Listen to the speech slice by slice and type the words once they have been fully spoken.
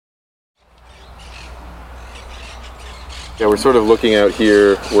Yeah, we're sort of looking out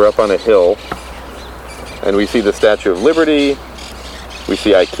here. We're up on a hill, and we see the Statue of Liberty. We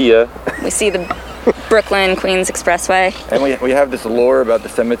see IKEA. We see the Brooklyn Queens Expressway. And we have this lore about the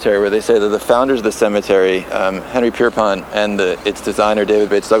cemetery where they say that the founders of the cemetery, Henry Pierpont and its designer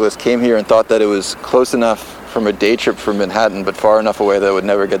David Bates Douglas, came here and thought that it was close enough from a day trip from Manhattan, but far enough away that it would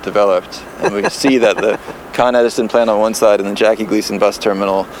never get developed. And we see that the Con Edison plant on one side and the Jackie Gleason bus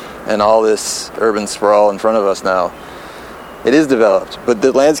terminal and all this urban sprawl in front of us now, it is developed, but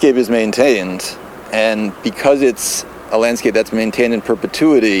the landscape is maintained. And because it's a landscape that's maintained in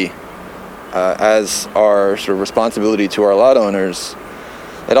perpetuity, as our sort of responsibility to our lot owners,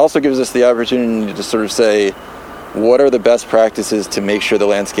 it also gives us the opportunity to sort of say, what are the best practices to make sure the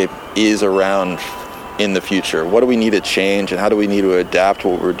landscape is around in the future? What do we need to change, and how do we need to adapt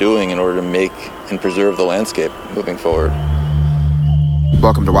what we're doing in order to make and preserve the landscape moving forward?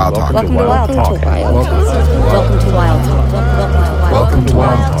 Welcome to Wild Talk. Welcome to Wild Talk. Welcome to Wild Talk. Welcome to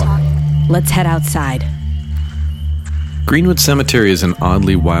Wild Talk. Let's head outside. Greenwood Cemetery is an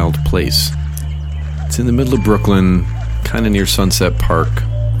oddly wild place. It's in the middle of Brooklyn, kind of near Sunset Park,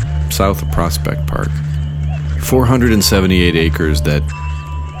 south of Prospect Park. 478 acres that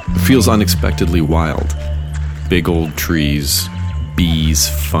feels unexpectedly wild. Big old trees, bees,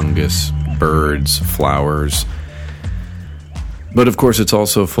 fungus, birds, flowers. But of course it's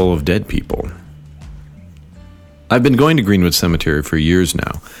also full of dead people. I've been going to Greenwood Cemetery for years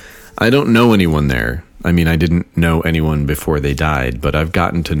now. I don't know anyone there. I mean, I didn't know anyone before they died, but I've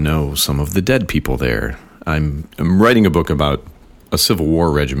gotten to know some of the dead people there. I'm writing a book about a Civil War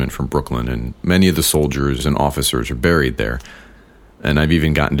regiment from Brooklyn, and many of the soldiers and officers are buried there. And I've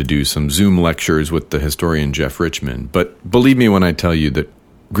even gotten to do some Zoom lectures with the historian Jeff Richmond. But believe me when I tell you that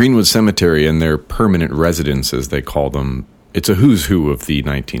Greenwood Cemetery and their permanent residents, as they call them, it's a who's who of the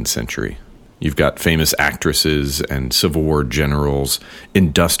 19th century. You've got famous actresses and Civil War generals,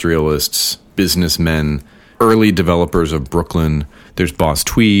 industrialists, businessmen, early developers of Brooklyn. There's Boss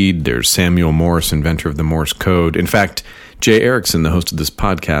Tweed, there's Samuel Morse, inventor of the Morse code. In fact, Jay Erickson, the host of this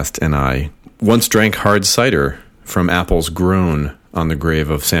podcast, and I once drank hard cider from Apple's Grown on the grave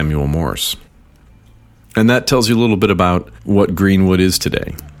of Samuel Morse. And that tells you a little bit about what Greenwood is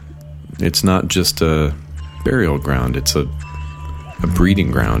today. It's not just a burial ground, it's a breeding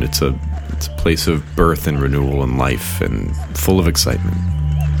ground. It's a place of birth and renewal and life, and full of excitement.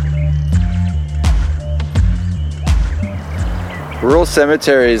 Rural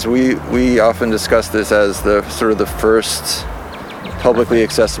cemeteries, we often discuss this as the sort of the first publicly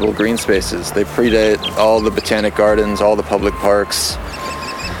accessible green spaces. They predate all the botanic gardens, all the public parks,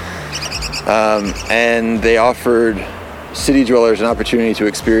 and they offered city dwellers an opportunity to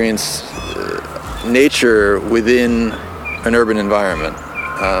experience nature within an urban environment.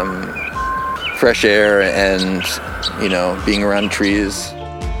 Fresh air and, being around trees.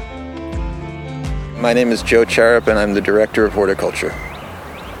 My name is Joe Charup, and I'm the director of horticulture.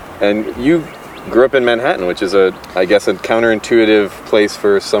 And you grew up in Manhattan, which is I guess a counterintuitive place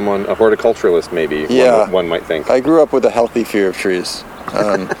for someone, a horticulturalist maybe, yeah. one might think. I grew up with a healthy fear of trees,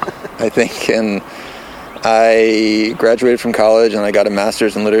 I think, and I graduated from college and I got a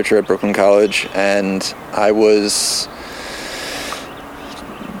master's in literature at Brooklyn College, and I was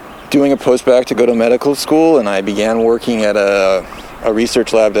doing a postbac to go to medical school, and I began working at a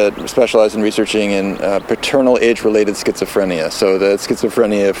research lab that specialized in researching in paternal age-related schizophrenia, so the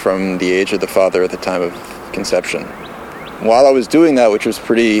schizophrenia from the age of the father at the time of conception. While I was doing that, which was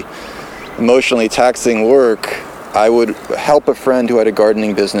pretty emotionally taxing work, I would help a friend who had a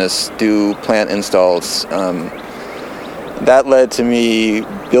gardening business do plant installs. That led to me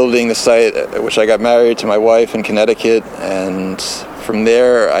building the site at which I got married to my wife in Connecticut, and from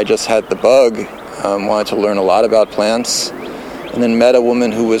there I just had the bug, wanted to learn a lot about plants, and then met a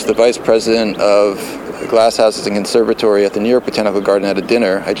woman who was the vice president of glasshouses and conservatory at the New York Botanical Garden at a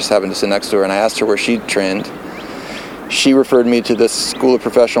dinner. I just happened to sit next to her, and I asked her where she'd trained. She referred me to this School of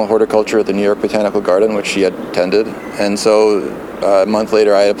Professional Horticulture at the New York Botanical Garden, which she had attended. And so a month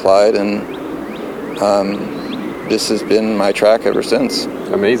later I applied, and this has been my track ever since.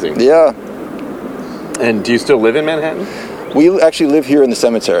 Amazing. Yeah. And do you still live in Manhattan? We actually live here in the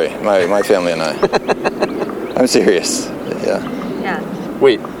cemetery, my family and I. I'm serious. Yeah.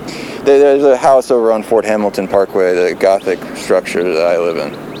 Wait. There's a house over on Fort Hamilton Parkway, the Gothic structure that I live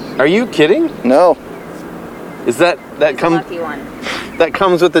in. Are you kidding? No. Is that comes? Lucky one. That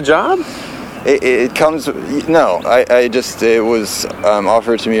comes with the job? It comes. No, it was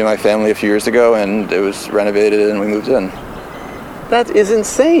offered to me and my family a few years ago, and it was renovated, and we moved in. That is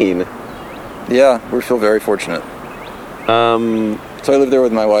insane. Yeah, we feel very fortunate. So I live there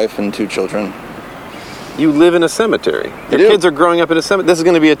with my wife and 2 children. You live in a cemetery. Your kids are growing up in a cemetery. This is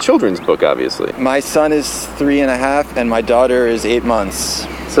going to be a children's book, obviously. My son is 3.5, and my daughter is 8 months.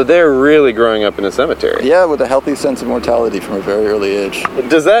 So they're really growing up in a cemetery. Yeah, with a healthy sense of mortality from a very early age.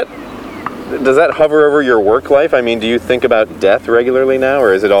 Does that hover over your work life? I mean, do you think about death regularly now,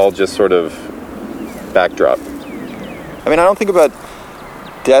 or is it all just sort of backdrop? I mean, I don't think about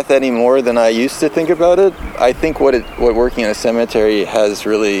death any more than I used to think about it. I think what working in a cemetery has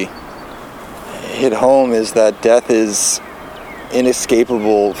really hit home is that death is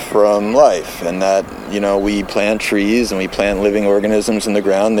inescapable from life, and that, we plant trees and we plant living organisms in the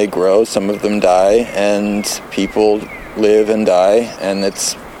ground. They grow, some of them die, and people live and die, and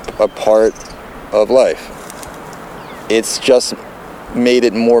it's a part of life. It's just made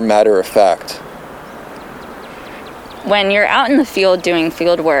it more matter of fact. When you're out in the field doing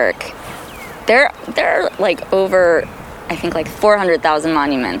field work, there are over, I think, 400,000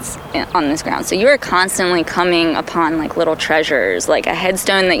 monuments on this ground. So you are constantly coming upon little treasures, like a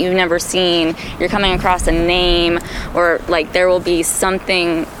headstone that you've never seen. You're coming across a name, or there will be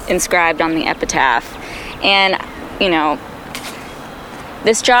something inscribed on the epitaph. And,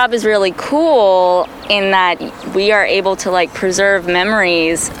 this job is really cool in that we are able to preserve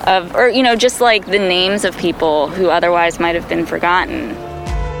memories of, or just the names of people who otherwise might have been forgotten.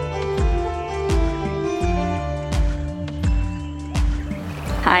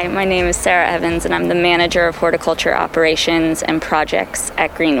 Hi, my name is Sarah Evans, and I'm the manager of horticulture operations and projects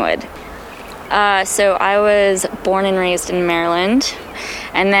at Greenwood. So I was born and raised in Maryland,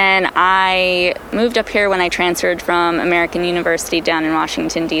 and then I moved up here when I transferred from American University down in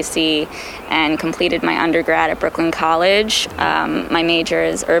Washington, D.C., and completed my undergrad at Brooklyn College. My major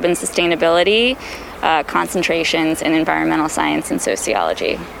is urban sustainability, concentrations in environmental science and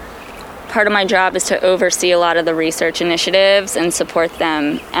sociology. Part of my job is to oversee a lot of the research initiatives and support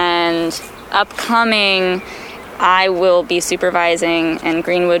them. And upcoming, I will be supervising, and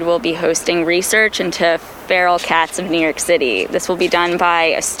Greenwood will be hosting research into feral cats of New York City. This will be done by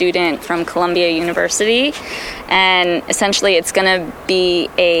a student from Columbia University, and essentially it's going to be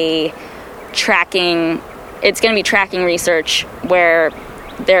tracking research where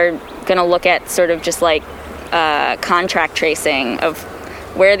they're going to look at sort of just contract tracing of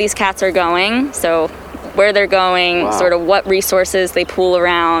where these cats are going, so where they're going, wow. Sort of what resources they pool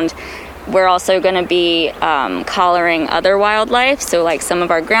around. We're also going to be collaring other wildlife, so some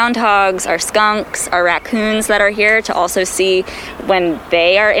of our groundhogs, our skunks, our raccoons that are here, to also see when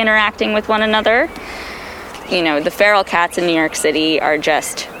they are interacting with one another. The feral cats in New York City are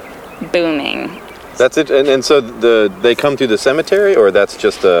just booming. That's it, and so they come through the cemetery, or that's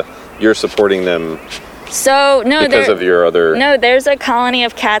just you're supporting them? So no, because of your other... No, there's a colony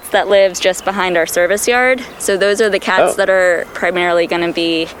of cats that lives just behind our service yard. So those are the cats that are primarily going to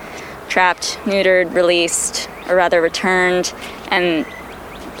be trapped, neutered, released, or rather returned and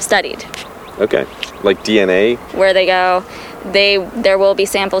studied. Okay, like DNA? Where they go, there will be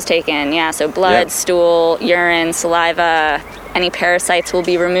samples taken. Yeah, so blood, stool, urine, saliva. Any parasites will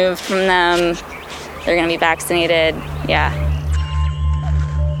be removed from them. They're going to be vaccinated. Yeah.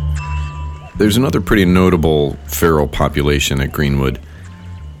 There's another pretty notable feral population at Greenwood.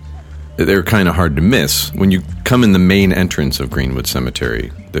 They're kind of hard to miss. When you come in the main entrance of Greenwood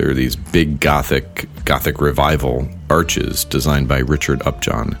Cemetery, there are these big Gothic Revival arches designed by Richard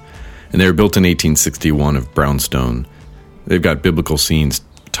Upjohn. And they were built in 1861 of brownstone. They've got biblical scenes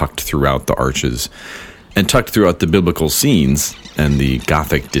tucked throughout the arches. And tucked throughout the biblical scenes and the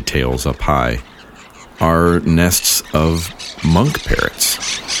Gothic details up high are nests of monk parrots.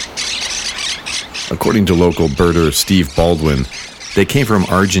 According to local birder Steve Baldwin, they came from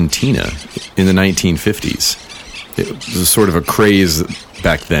Argentina in the 1950s. It was sort of a craze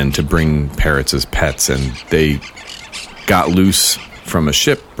back then to bring parrots as pets, and they got loose from a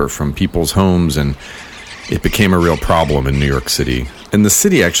ship or from people's homes, and it became a real problem in New York City. And the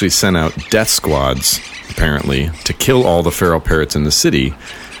city actually sent out death squads, apparently, to kill all the feral parrots in the city,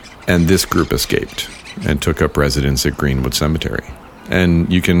 and this group escaped and took up residence at Greenwood Cemetery.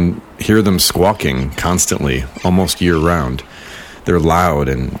 And you can hear them squawking constantly, almost year-round. They're loud,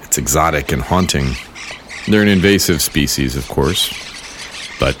 and it's exotic and haunting. They're an invasive species, of course,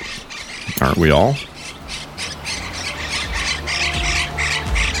 but aren't we all?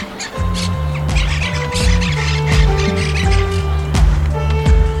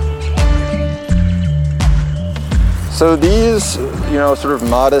 So these, sort of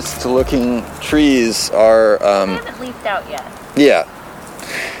modest-looking trees are... They haven't leafed out yet. Yeah.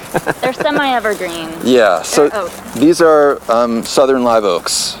 They're semi-evergreen. Yeah, so these are southern live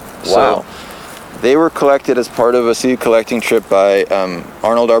oaks. Wow. So They were collected as part of a seed collecting trip by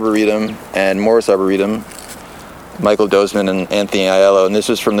Arnold Arboretum and Morris Arboretum, Michael Dozman and Anthony Aiello, and this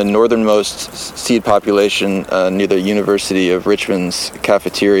was from the northernmost seed population near the University of Richmond's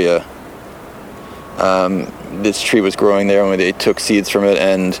cafeteria. This tree was growing there when they took seeds from it,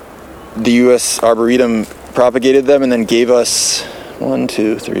 and the U.S. Arboretum propagated them and then gave us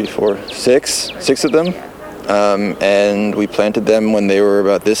 6 of them. And we planted them when they were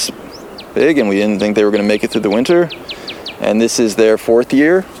about this big, and we didn't think they were going to make it through the winter. And this is their 4th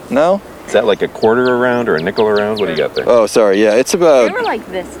year now. Is that like a quarter around or a nickel around? What do you got there? Oh, sorry. Yeah, it's about... They were like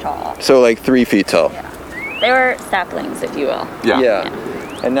this tall. So like 3 feet tall. Yeah. They were saplings, if you will. Yeah.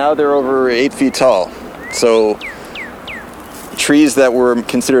 And now they're over 8 feet tall. So trees that were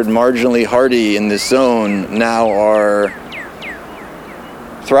considered marginally hardy in this zone now are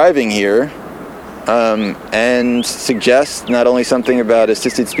thriving here, and suggest not only something about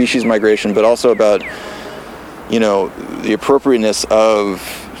assisted species migration, but also about, the appropriateness of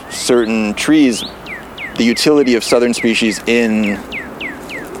certain trees, the utility of southern species in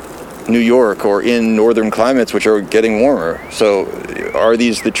New York or in northern climates which are getting warmer. So are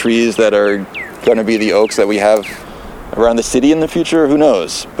these the trees that are going to be the oaks that we have around the city in the future? Who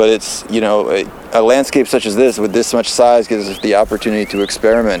knows? But it's, a landscape such as this with this much size gives us the opportunity to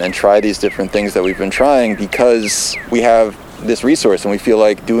experiment and try these different things that we've been trying because we have this resource and we feel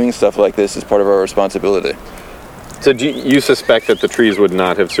like doing stuff like this is part of our responsibility. So do you suspect that the trees would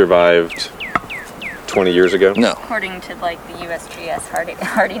not have survived 20 years ago? According No. to the USGS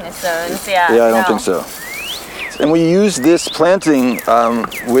hardiness zones, yeah. Yeah, I don't think so. And we use this planting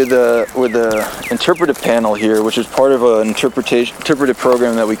with a interpretive panel here, which is part of an interpretive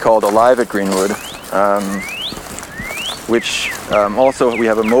program that we called Alive at Greenwood, which also we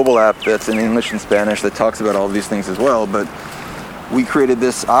have a mobile app that's in English and Spanish that talks about all of these things as well. But we created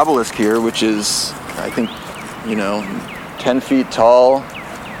this obelisk here, which is, I think, 10 feet tall,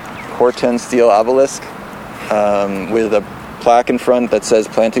 Corten steel obelisk with a plaque in front that says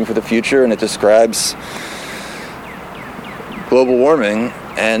 "Planting for the Future," and it describes global warming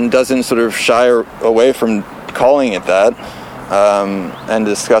and doesn't sort of shy away from calling it that, and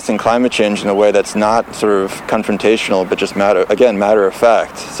discussing climate change in a way that's not sort of confrontational, but just matter of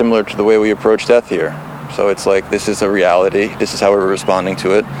fact, similar to the way we approach death here. So it's like, this is a reality, this is how we're responding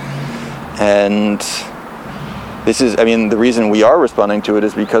to it, and the reason we are responding to it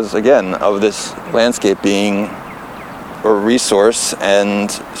is because, again, of this landscape being a resource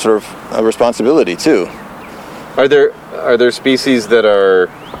and sort of a responsibility too. Are there species that are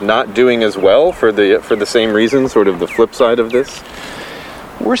not doing as well for the same reason, sort of the flip side of this?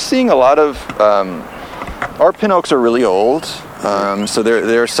 We're seeing a lot of our pin oaks are really old, so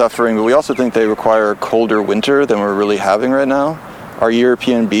they're suffering, but we also think they require a colder winter than we're really having right now. Our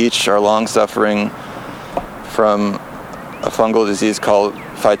European beech are long suffering from a fungal disease called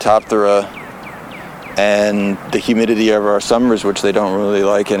Phytophthora and the humidity of our summers, which they don't really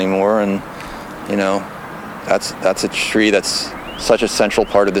like anymore, and that's a tree that's such a central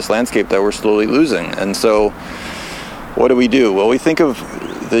part of this landscape that we're slowly losing. And so what do? Well, we think of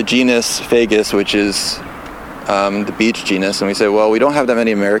the genus Fagus, which is the beech genus, and we say, well, we don't have that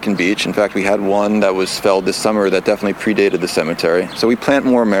many American beech. In fact, we had one that was felled this summer that definitely predated the cemetery. So we plant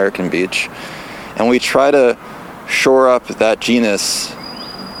more American beech, and we try to shore up that genus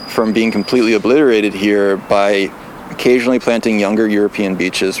from being completely obliterated here by occasionally planting younger European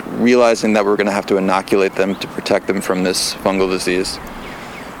beeches, realizing that we're going to have to inoculate them to protect them from this fungal disease.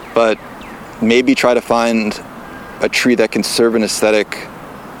 But maybe try to find a tree that can serve the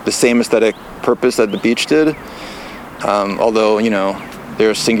same aesthetic purpose that the beech did. Although,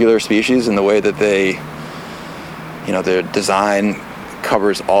 they're singular species in the way that their design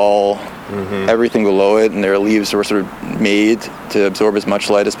covers everything below it, and their leaves are sort of made to absorb as much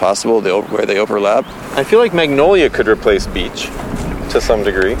light as possible where they overlap. I feel like magnolia could replace beech to some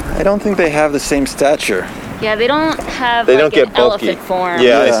degree. I don't think they have the same stature. Yeah, they don't have don't get bulky. Elephant form.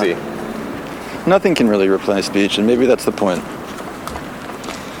 Yeah, I see. Nothing can really replace beech, and maybe that's the point.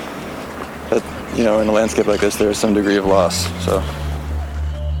 But, in a landscape like this, there is some degree of loss, so...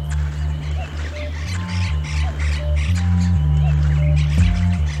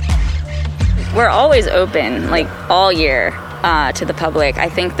 We're always open, all year, to the public. I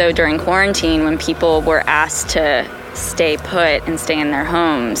think, though, during quarantine, when people were asked to stay put and stay in their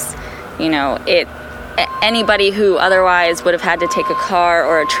homes, anybody who otherwise would have had to take a car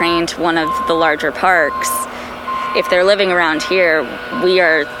or a train to one of the larger parks, if they're living around here, we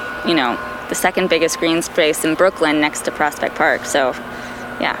are, the second biggest green space in Brooklyn next to Prospect Park. So,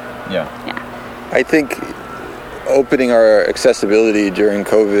 yeah. I think opening our accessibility during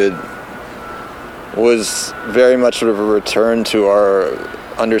COVID was very much sort of a return to our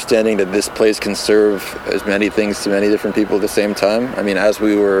understanding that this place can serve as many things to many different people at the same time. I mean, as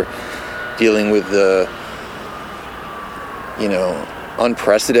we were dealing with the,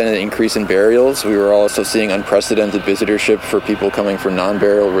 unprecedented increase in burials, we were also seeing unprecedented visitorship for people coming for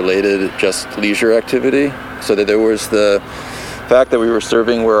non-burial related just leisure activity. So that there was the fact that we were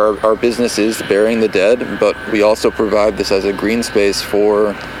serving where our business is burying the dead, but we also provide this as a green space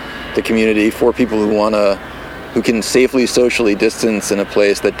for the community, for people who can safely socially distance in a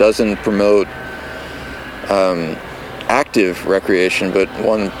place that doesn't promote active recreation, but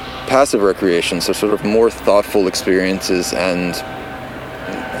one passive recreation, so sort of more thoughtful experiences and,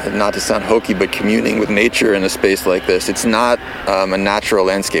 not to sound hokey, but communing with nature in a space like this. It's not a natural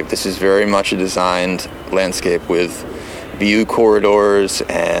landscape. This is very much a designed landscape with view corridors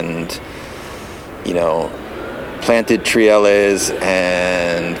and, planted trellis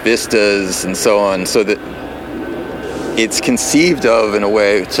and vistas and so on, so that it's conceived of in a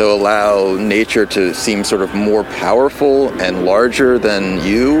way to allow nature to seem sort of more powerful and larger than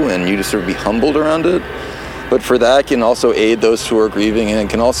you, and you to sort of be humbled around it. But for that, can also aid those who are grieving, and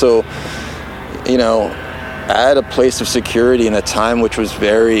can also, add a place of security in a time which was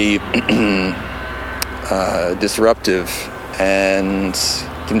very disruptive and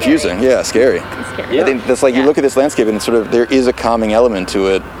confusing. Scary. Yeah, scary. Scary. I think that's like you look at this landscape and sort of there is a calming element to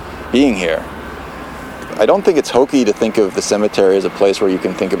it being here. I don't think it's hokey to think of the cemetery as a place where you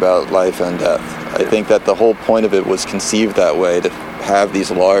can think about life and death. I think that the whole point of it was conceived that way, to have these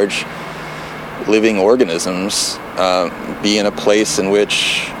large living organisms be in a place in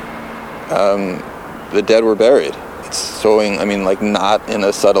which the dead were buried. It's showing, not in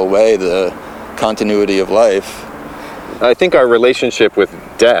a subtle way, the continuity of life. I think our relationship with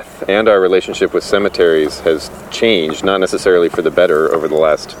death and our relationship with cemeteries has changed, not necessarily for the better over the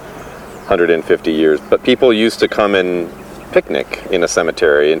last 150 years, but people used to come and picnic in a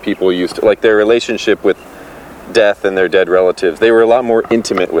cemetery, and people used to, their relationship with death and their dead relatives, they were a lot more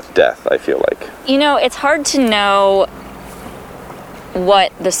intimate with death, I feel like. It's hard to know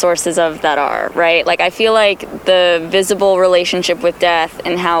what the sources of that are, right? I feel like the visible relationship with death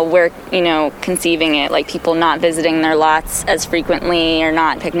and how we're, conceiving it, people not visiting their lots as frequently or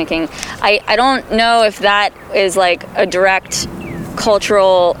not picnicking, I don't know if that is a direct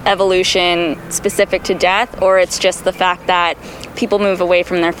cultural evolution specific to death, or it's just the fact that people move away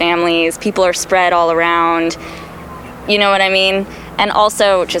from their families, people are spread all around, you know what I mean? And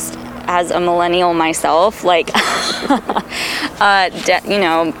also, just as a millennial myself,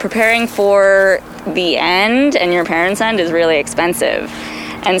 preparing for the end and your parents' end is really expensive.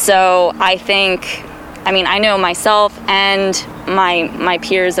 And so I think, I know myself and my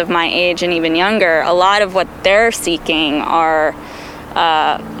peers of my age and even younger, a lot of what they're seeking are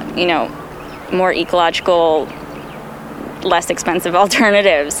more ecological, less expensive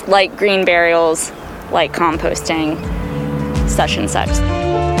alternatives, like green burials, like composting, such and such.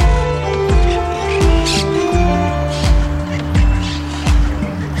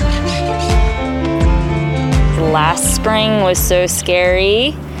 Last spring was so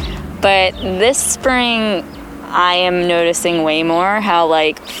scary, but this spring I am noticing way more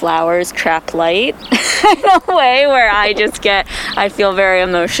how flowers trap light in a way where I feel very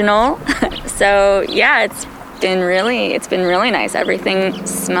emotional. So yeah, it's been really nice. Everything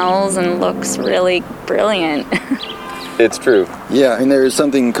smells and looks really brilliant. It's true. Yeah, there is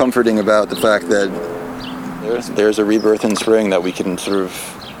something comforting about the fact that there's a rebirth in spring that we can sort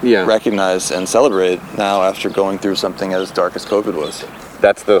of recognize and celebrate now after going through something as dark as COVID was.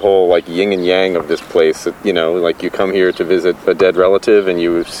 That's the whole yin and yang of this place. You come here to visit a dead relative and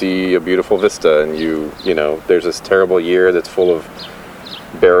you see a beautiful vista, and there's this terrible year that's full of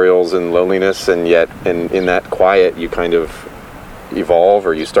burials and loneliness, and yet in that quiet you kind of evolve,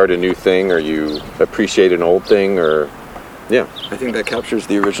 or you start a new thing, or you appreciate an old thing, or I think that captures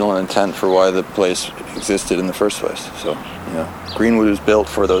the original intent for why the place existed in the first place. So, Greenwood was built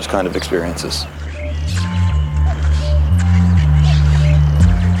for those kind of experiences.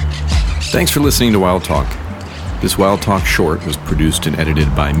 Thanks for listening to Wild Talk. This Wild Talk short was produced and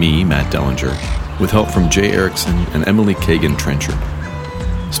edited by me, Matt Dellinger, with help from Jay Erickson and Emily Kagan Trenchard.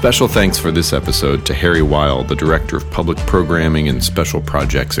 Special thanks for this episode to Harry Weil, the Director of Public Programming and Special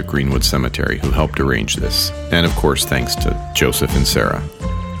Projects at Greenwood Cemetery, who helped arrange this. And of course, thanks to Joseph and Sarah.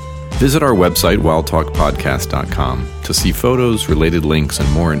 Visit our website, wildtalkpodcast.com, to see photos, related links,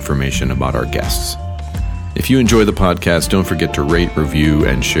 and more information about our guests. If you enjoy the podcast, don't forget to rate, review,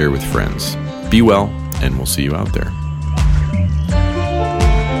 and share with friends. Be well, and we'll see you out there.